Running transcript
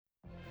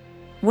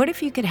What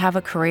if you could have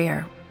a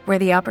career where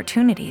the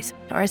opportunities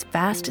are as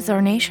vast as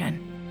our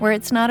nation, where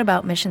it's not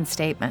about mission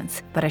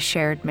statements, but a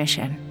shared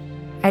mission?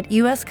 At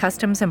U.S.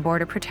 Customs and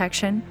Border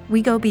Protection,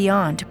 we go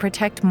beyond to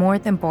protect more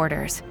than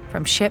borders.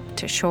 From ship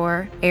to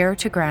shore, air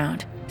to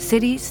ground,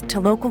 cities to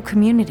local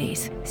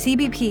communities,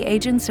 CBP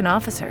agents and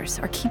officers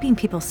are keeping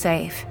people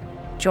safe.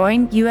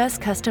 Join U.S.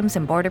 Customs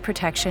and Border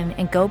Protection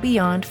and go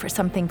beyond for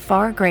something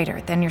far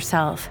greater than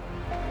yourself.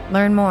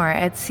 Learn more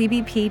at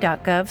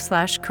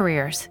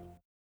cbp.gov/careers.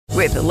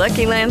 With the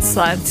Lucky Land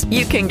Slots,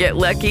 you can get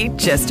lucky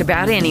just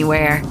about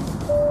anywhere.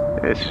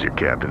 This is your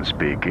captain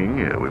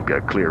speaking. We've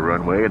got clear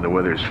runway and the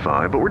weather's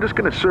fine, but we're just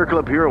going to circle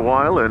up here a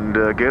while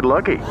and get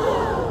lucky.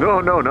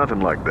 No, nothing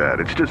like that.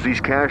 It's just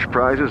these cash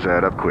prizes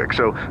add up quick.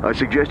 So I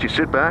suggest you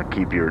sit back,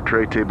 keep your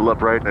tray table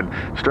upright, and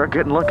start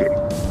getting lucky.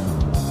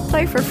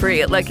 Play for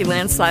free at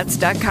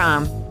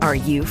LuckyLandSlots.com. Are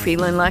you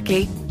feeling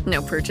lucky?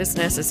 No purchase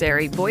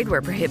necessary. Void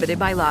where prohibited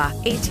by law.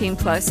 18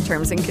 plus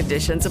terms and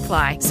conditions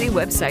apply. See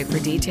website for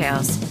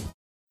details.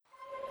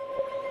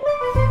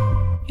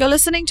 You're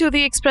listening to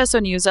the Expresso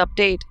News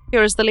Update.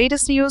 Here is the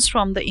latest news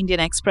from the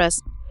Indian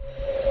Express.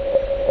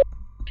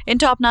 In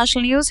top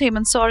national news,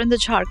 Hemant Soren, the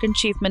Jharkhand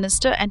Chief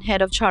Minister and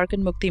head of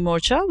Jharkhand Mukti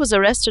Morcha, was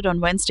arrested on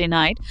Wednesday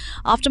night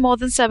after more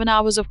than 7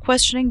 hours of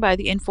questioning by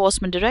the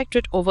Enforcement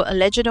Directorate over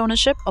alleged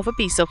ownership of a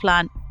piece of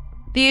land.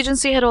 The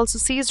agency had also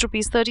seized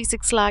Rs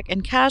 36 lakh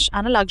in cash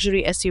and a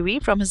luxury SUV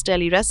from his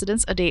Delhi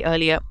residence a day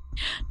earlier.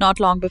 Not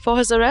long before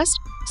his arrest,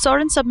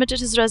 Soren submitted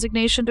his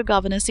resignation to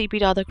Governor C.P.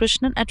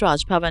 Radhakrishnan at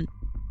Raj Bhavan.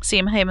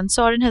 CM Hemant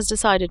Soren has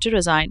decided to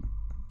resign.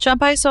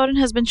 Champai Soren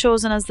has been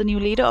chosen as the new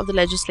leader of the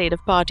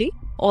Legislative Party.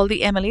 All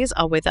the MLAs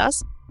are with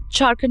us,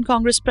 Jharkhand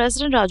Congress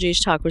President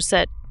Rajesh Thakur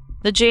said.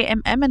 The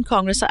JMM and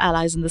Congress are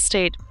allies in the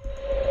state.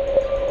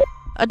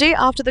 A day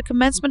after the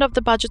commencement of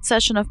the budget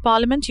session of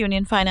Parliament,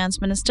 Union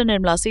Finance Minister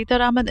Nirmala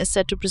Sitharaman is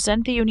set to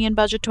present the Union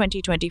Budget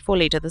 2024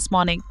 later this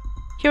morning.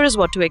 Here is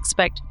what to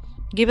expect.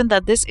 Given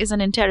that this is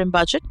an interim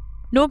budget,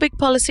 no big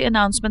policy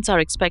announcements are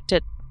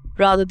expected.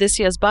 Rather, this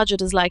year's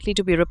budget is likely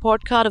to be a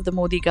report card of the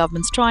Modi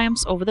government's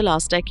triumphs over the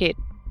last decade.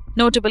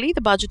 Notably,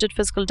 the budgeted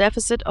fiscal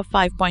deficit of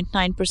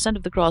 5.9%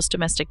 of the gross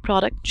domestic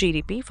product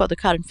 (GDP) for the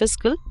current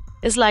fiscal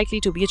is likely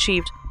to be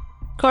achieved.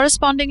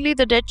 Correspondingly,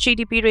 the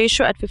debt-GDP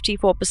ratio at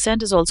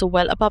 54% is also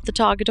well above the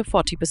target of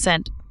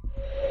 40%.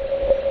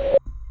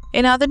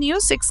 In other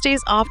news, 6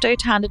 days after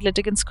it handed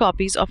litigants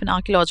copies of an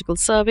archaeological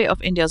survey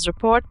of India's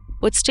report,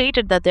 which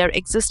stated that there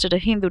existed a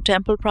Hindu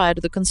temple prior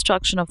to the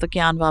construction of the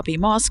Gyanvapi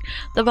Mosque,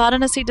 the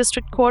Varanasi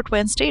District Court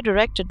Wednesday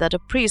directed that a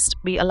priest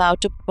be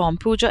allowed to perform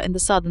puja in the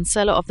southern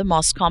cellar of the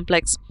mosque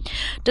complex.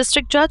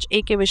 District Judge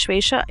A.K.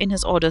 Vishwesha in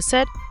his order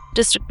said,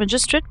 District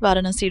Magistrate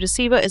Varanasi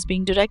receiver is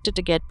being directed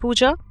to get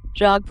puja,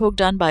 Rag Bhog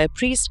done by a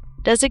priest,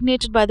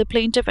 designated by the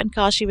plaintiff and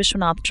Kashi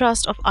Vishwanath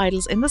Trust of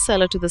idols in the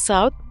cellar to the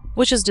south,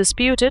 which is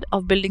disputed,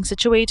 of building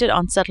situated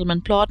on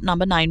settlement plot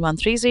number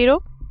 9130,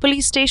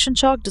 Police Station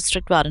Chowk,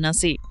 District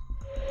Varanasi.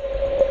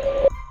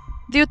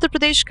 The Uttar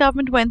Pradesh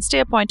government Wednesday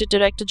appointed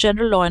Director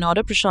General Law and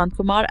Order Prashant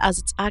Kumar as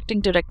its Acting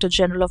Director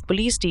General of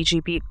Police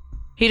DGP.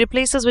 He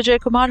replaces Vijay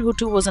Kumar, who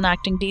too was an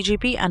acting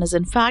DGP and is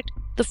in fact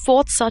the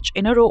fourth such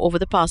in a row over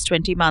the past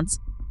 20 months.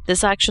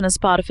 This action is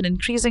part of an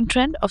increasing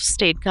trend of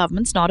state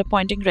governments not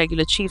appointing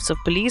regular chiefs of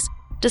police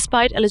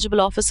despite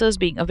eligible officers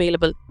being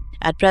available.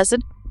 At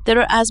present, there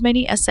are as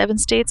many as 7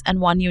 states and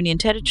 1 union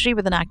territory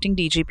with an acting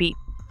DGP.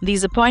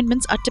 These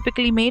appointments are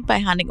typically made by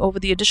handing over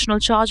the additional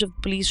charge of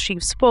the police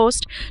chief's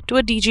post to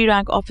a DG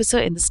rank officer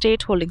in the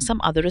state holding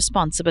some other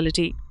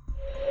responsibility.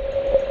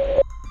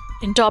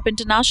 In top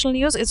international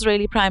news,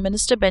 Israeli Prime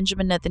Minister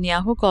Benjamin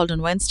Netanyahu called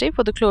on Wednesday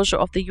for the closure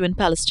of the UN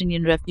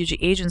Palestinian Refugee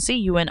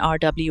Agency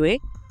 (UNRWA)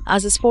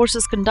 as his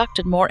forces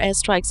conducted more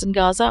airstrikes in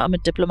Gaza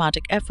amid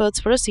diplomatic efforts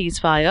for a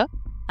ceasefire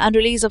and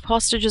release of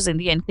hostages in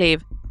the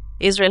enclave.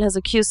 Israel has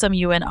accused some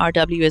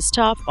UNRWA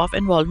staff of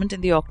involvement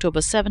in the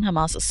October 7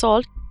 Hamas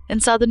assault in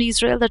southern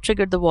Israel that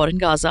triggered the war in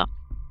Gaza.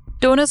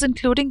 Donors,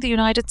 including the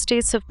United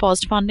States, have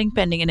paused funding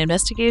pending an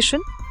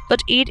investigation,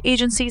 but aid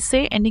agencies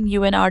say ending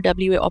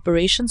UNRWA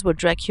operations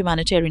would wreck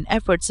humanitarian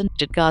efforts in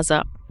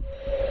Gaza.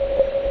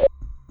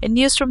 In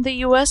news from the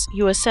US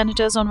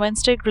senators on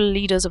Wednesday grilled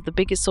leaders of the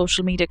biggest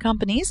social media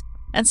companies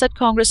and said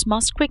Congress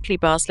must quickly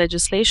pass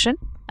legislation,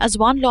 as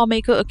one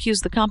lawmaker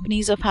accused the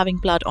companies of having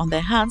blood on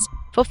their hands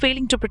for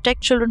failing to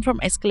protect children from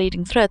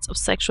escalating threats of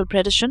sexual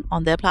predation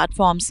on their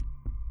platforms.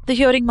 The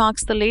hearing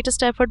marks the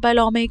latest effort by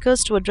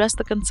lawmakers to address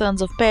the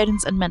concerns of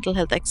parents and mental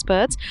health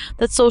experts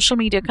that social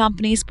media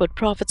companies put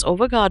profits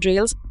over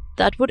guardrails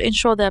that would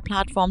ensure their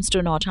platforms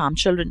do not harm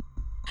children.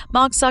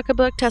 Mark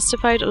Zuckerberg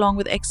testified along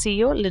with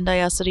ex-CEO Linda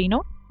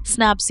Yasserino,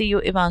 Snap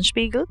CEO Ivan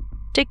Spiegel,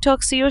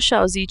 TikTok CEO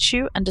Shao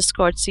Ziqiu, and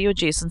Discord CEO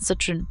Jason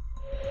Citron.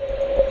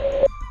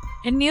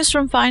 In news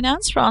from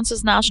finance,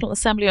 France's National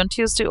Assembly on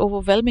Tuesday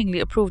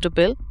overwhelmingly approved a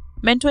bill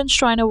meant to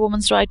enshrine a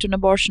woman's right to an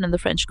abortion in the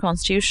French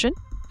Constitution,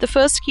 the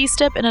first key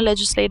step in a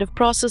legislative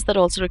process that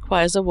also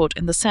requires a vote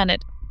in the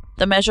Senate.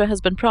 The measure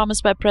has been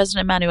promised by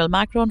President Emmanuel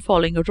Macron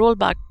following a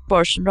rollback of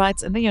abortion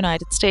rights in the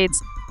United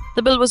States.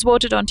 The bill was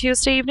voted on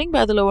Tuesday evening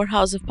by the lower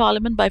house of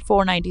parliament by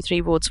 493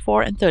 votes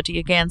for and 30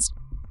 against.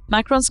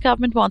 Macron's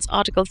government wants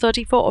Article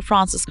 34 of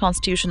France's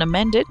constitution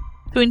amended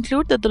to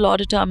include that the law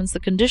determines the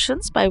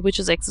conditions by which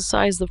is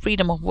exercised the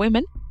freedom of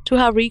women to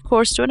have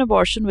recourse to an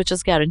abortion which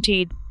is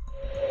guaranteed.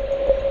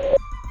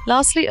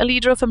 Lastly, a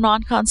leader of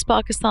Imran Khan's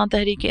Pakistan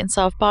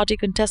Tehreek-e-Insaf party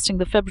contesting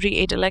the February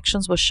 8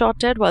 elections was shot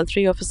dead while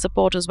 3 of his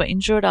supporters were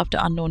injured after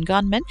unknown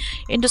gunmen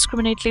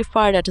indiscriminately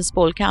fired at his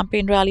poll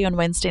campaign rally on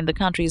Wednesday in the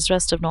country's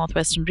restive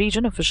northwestern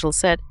region, officials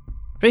said.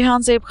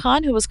 Rehan Zaib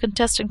Khan, who was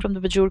contesting from the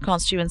Bajur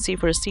constituency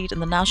for a seat in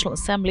the National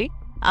Assembly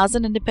as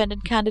an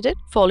independent candidate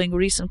following a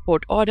recent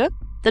court order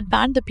that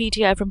banned the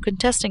PTI from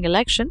contesting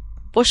election,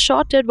 was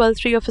shot dead while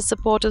 3 of his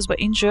supporters were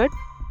injured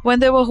when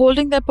they were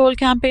holding their poll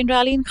campaign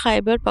rally in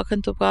Khyber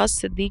Pakhtunkhwa's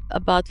Siddiq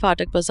Abad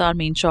Fatak Bazaar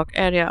main chowk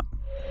area.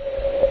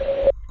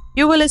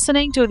 You were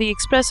listening to the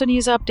Expresso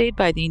News Update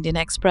by the Indian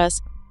Express.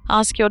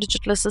 Ask your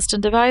digital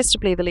assistant device to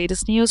play the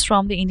latest news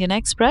from the Indian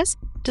Express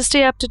to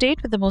stay up to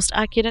date with the most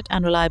accurate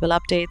and reliable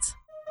updates.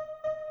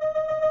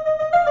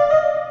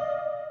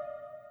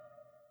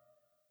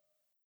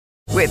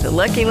 With the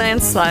Lucky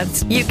Land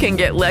Slots, you can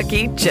get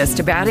lucky just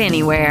about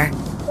anywhere.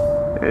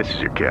 This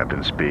is your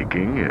captain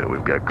speaking.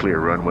 We've got clear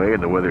runway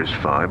and the weather's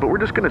fine, but we're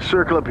just going to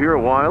circle up here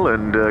a while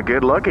and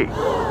get lucky.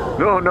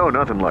 No,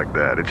 nothing like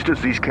that. It's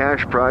just these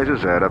cash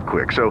prizes add up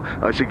quick. So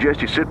I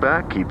suggest you sit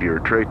back, keep your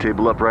tray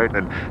table upright,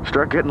 and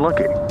start getting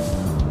lucky.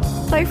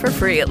 Play for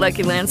free at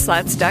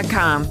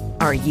LuckyLandSlots.com.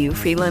 Are you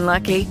feeling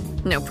lucky?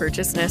 No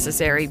purchase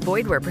necessary.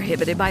 Void where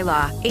prohibited by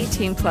law.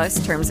 18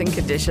 plus terms and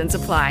conditions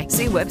apply.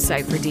 See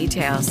website for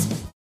details.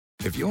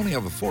 If you only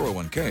have a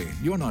 401k,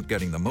 you're not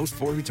getting the most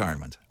for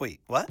retirement.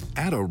 Wait, what?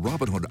 Add a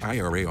Robinhood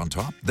IRA on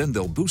top, then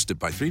they'll boost it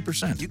by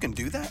 3%. You can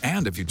do that?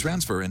 And if you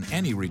transfer in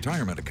any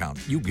retirement account,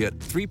 you get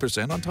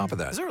 3% on top of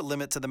that. Is there a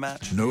limit to the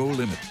match? No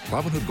limit.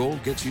 Robinhood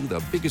Gold gets you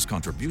the biggest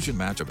contribution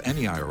match of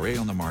any IRA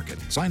on the market.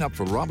 Sign up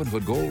for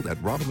Robinhood Gold at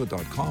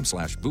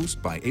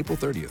Robinhood.com/boost by April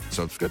 30th.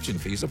 Subscription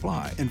fees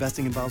apply.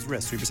 Investing involves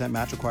risk. 3%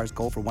 match requires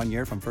gold for 1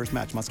 year from first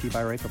match. Must keep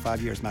IRA for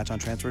 5 years. Match on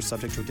transfers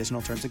subject to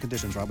additional terms and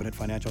conditions. Robinhood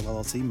Financial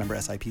LLC, member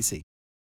SIPC.